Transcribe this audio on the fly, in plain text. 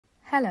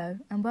Hello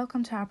and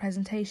welcome to our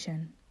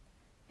presentation.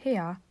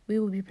 Here we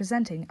will be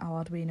presenting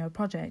our Arduino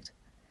project.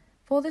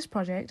 For this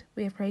project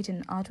we have created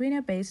an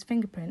Arduino-based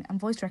fingerprint and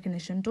voice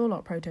recognition door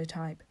lock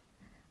prototype.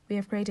 We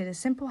have created a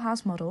simple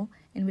house model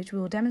in which we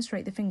will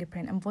demonstrate the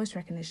fingerprint and voice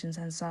recognition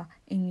sensor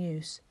in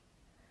use.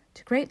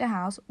 To create the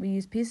house we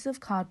used pieces of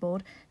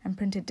cardboard and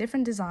printed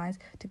different designs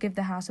to give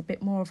the house a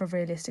bit more of a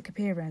realistic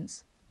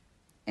appearance.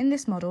 In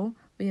this model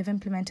we have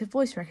implemented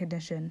voice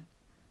recognition.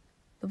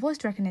 The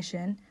voice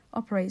recognition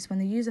operates when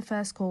the user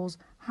first calls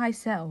 "Hi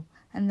Cell"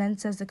 and then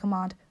says the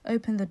command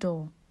 "Open the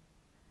door."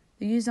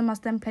 The user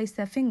must then place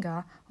their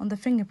finger on the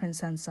fingerprint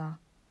sensor.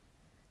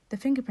 The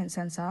fingerprint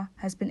sensor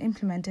has been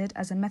implemented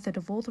as a method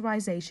of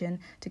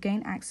authorization to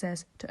gain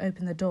access to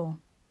open the door.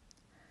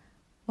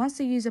 Once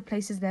the user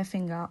places their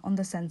finger on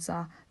the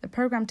sensor, the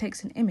program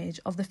takes an image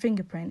of the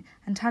fingerprint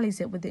and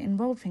tallies it with the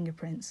enrolled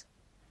fingerprints.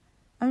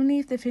 Only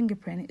if the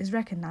fingerprint is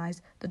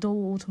recognized, the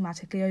door will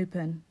automatically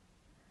open.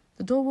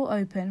 The door will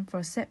open for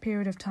a set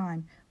period of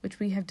time, which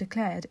we have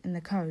declared in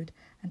the code,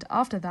 and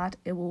after that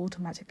it will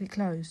automatically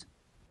close.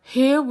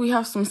 Here we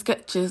have some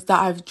sketches that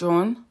I've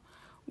drawn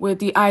with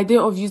the idea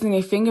of using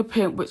a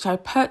fingerprint which I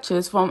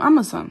purchased from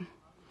Amazon.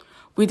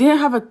 We didn't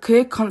have a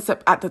clear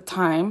concept at the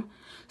time,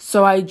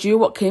 so I drew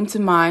what came to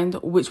mind,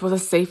 which was a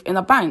safe in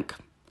a bank.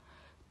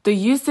 The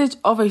usage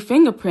of a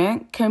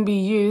fingerprint can be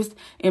used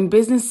in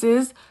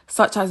businesses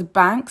such as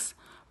banks,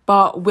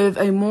 but with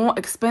a more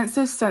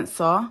expensive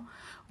sensor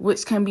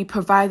which can be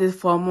provided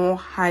for more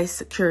high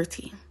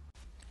security.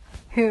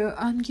 Here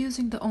I'm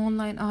using the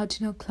online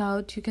Arduino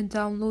cloud. You can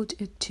download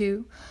it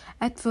too.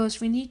 At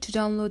first we need to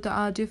download the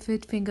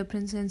Adafruit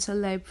fingerprint sensor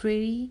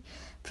library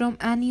from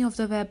any of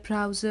the web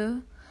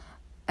browser.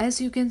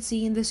 As you can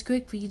see in this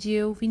quick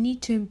video, we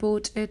need to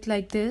import it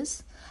like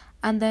this,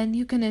 and then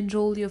you can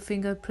enroll your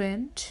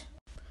fingerprint.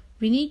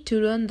 We need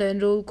to run the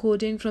enroll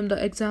coding from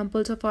the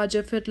examples of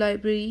Adafruit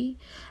library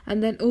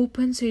and then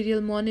open serial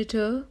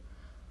monitor.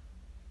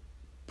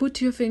 Put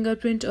your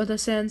fingerprint on the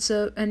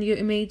sensor and your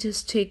image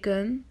is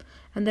taken,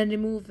 and then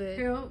remove it.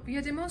 Here we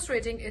are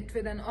demonstrating it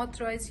with an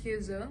authorized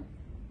user.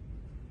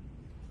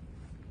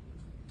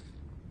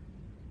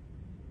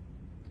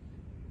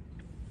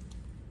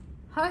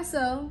 Hi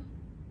sir,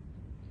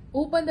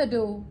 open the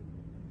door.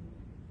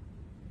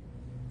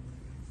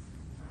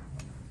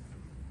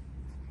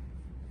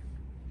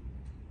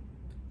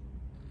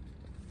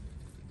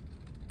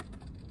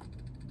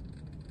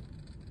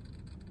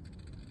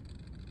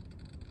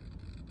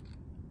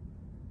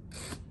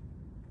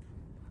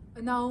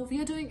 Now we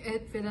are doing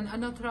it with an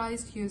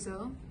unauthorized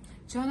user.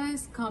 Jana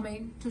is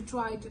coming to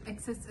try to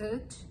access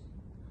it,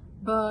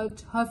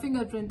 but her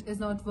fingerprint is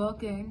not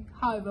working.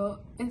 However,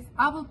 if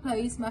I will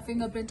place my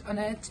fingerprint on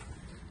it,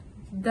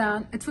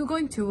 then it will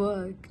going to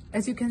work.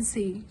 As you can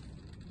see,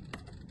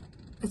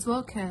 it's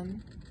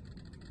working.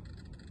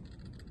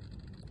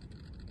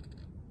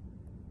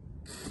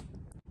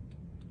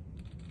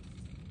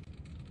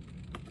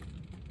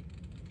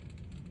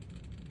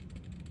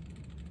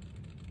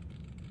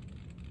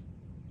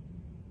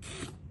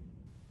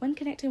 When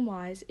connecting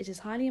wires, it is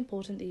highly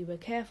important that you are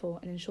careful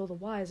and ensure the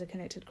wires are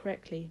connected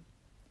correctly.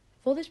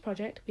 For this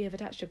project, we have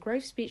attached a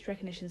growth speech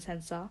recognition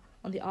sensor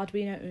on the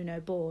Arduino Uno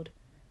board.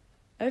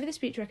 Over the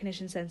speech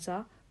recognition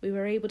sensor, we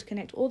were able to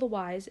connect all the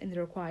wires in the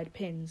required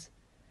pins.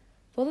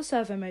 For the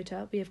servo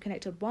motor, we have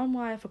connected one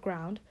wire for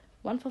ground,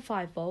 one for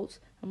 5 volts,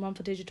 and one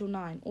for digital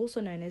 9,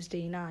 also known as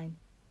D9.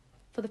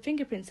 For the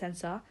fingerprint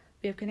sensor,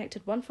 we have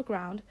connected one for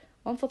ground,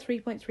 one for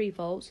 3.3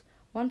 volts,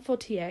 one for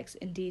TX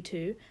in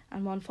D2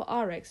 and one for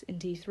RX in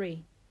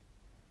D3.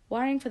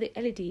 Wiring for the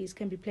LEDs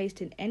can be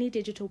placed in any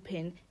digital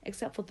pin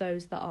except for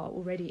those that are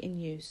already in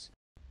use.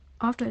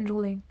 After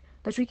enrolling,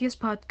 the trickiest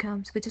part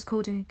comes, which is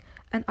coding,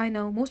 and I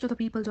know most of the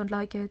people don't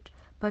like it,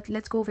 but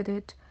let's go with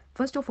it.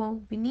 First of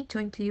all, we need to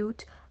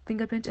include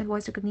fingerprint and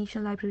voice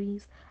recognition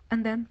libraries,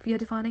 and then we are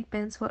defining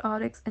pins for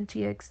RX and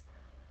TX.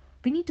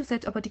 We need to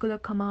set a particular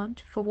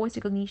command for voice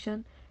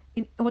recognition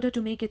in order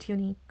to make it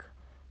unique.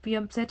 We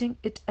are setting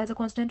it as a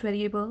constant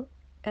variable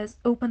as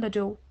open the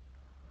door.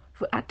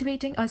 For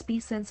activating our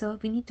speech sensor,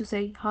 we need to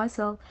say "Hi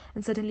cell,"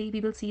 and suddenly we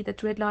will see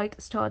that red light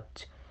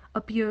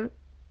appear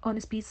on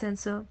a speech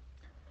sensor.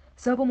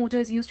 Servo motor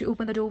is used to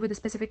open the door with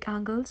specific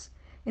angles.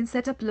 In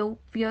setup low,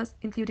 we are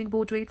including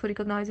baud rate for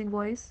recognizing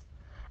voice,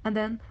 and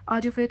then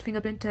Adafruit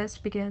fingerprint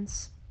test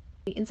begins.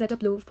 In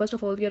setup low, first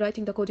of all, we are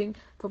writing the coding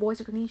for voice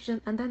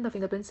recognition and then the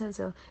fingerprint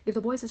sensor. If the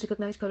voice is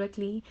recognized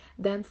correctly,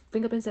 then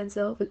fingerprint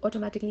sensor will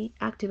automatically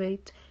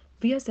activate.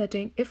 We are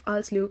setting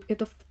if-else loop if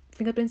the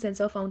fingerprint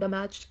sensor found a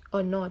match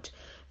or not.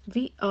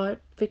 We are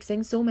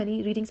fixing so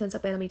many reading sensor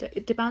parameter.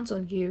 It depends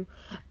on you.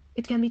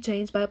 It can be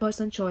changed by a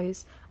person's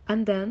choice,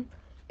 and then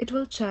it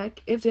will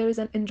check if there is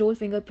an enrolled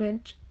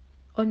fingerprint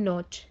or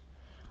not.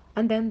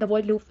 And then the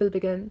void loop will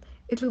begin.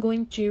 It will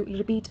going to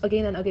repeat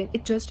again and again.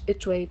 It just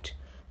iterates.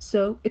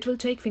 So it will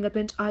take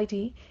fingerprint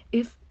ID.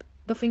 If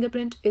the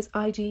fingerprint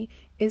ID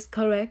is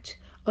correct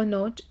or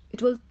not,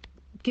 it will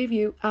give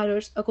you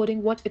errors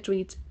according what it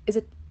reads. Is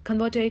it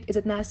converted? Is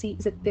it messy?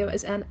 Is it there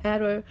is an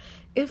error?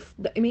 If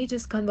the image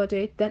is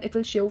converted, then it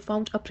will show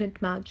found a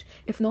print match.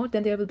 If not,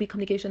 then there will be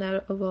communication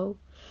error over.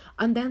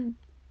 And then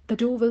the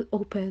door will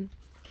open.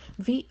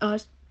 We are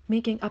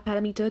making a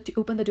parameter to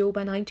open the door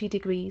by 90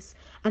 degrees,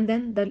 and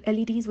then the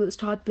LEDs will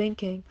start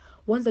blinking.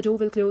 Once the door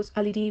will close,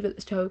 LED will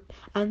stop,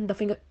 and the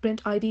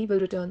fingerprint ID will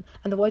return,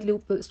 and the void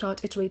loop will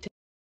start iterating.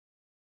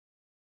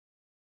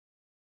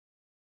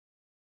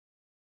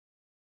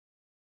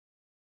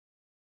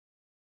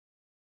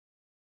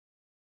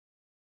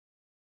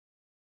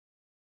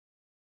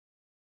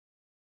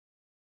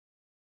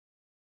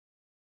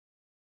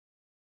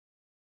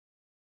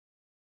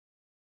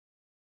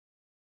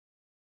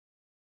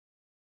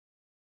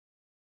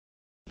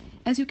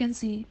 As you can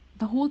see,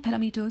 the whole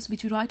parameters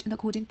which we write in the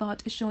coding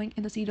part is showing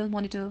in the serial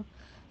monitor.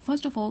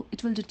 First of all,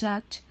 it will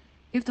detect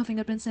if the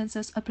fingerprint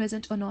sensors are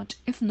present or not.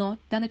 If not,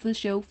 then it will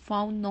show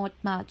found not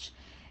match.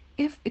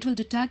 If it will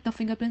detect the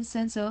fingerprint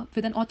sensor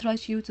with an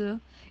authorized user,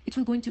 it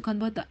will going to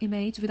convert the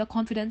image with a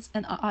confidence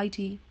and a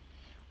ID.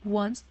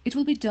 Once it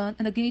will be done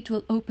and the gate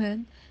will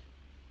open,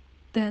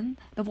 then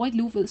the void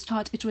loop will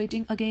start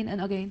iterating again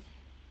and again.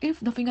 If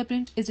the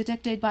fingerprint is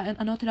detected by an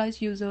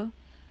unauthorized user,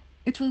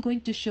 it will going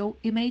to show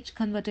image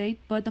converted,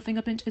 but the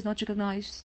fingerprint is not recognized.